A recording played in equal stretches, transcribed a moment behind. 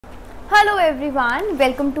Hello everyone,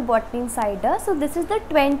 welcome to Botany Insider. So this is the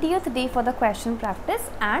 20th day for the question practice,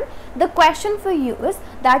 and the question for you is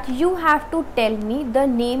that you have to tell me the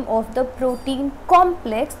name of the protein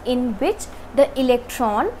complex in which the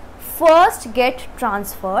electron first get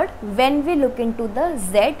transferred when we look into the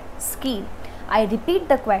Z scheme. I repeat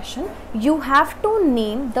the question, you have to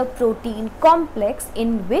name the protein complex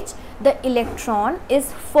in which the electron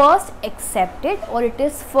is first accepted or it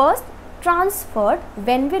is first transferred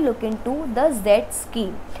when we look into the Z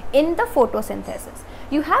scheme in the photosynthesis.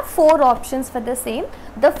 You have four options for the same.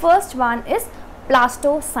 The first one is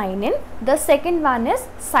plastocyanin, the second one is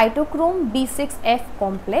cytochrome B6F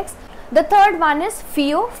complex, the third one is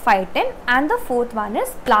pheophytin, and the fourth one is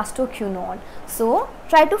plastoquinone. So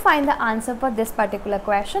try to find the answer for this particular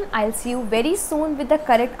question. I'll see you very soon with the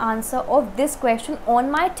correct answer of this question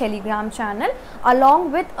on my Telegram channel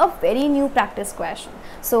along with a very new practice question.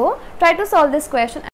 So try to solve this question.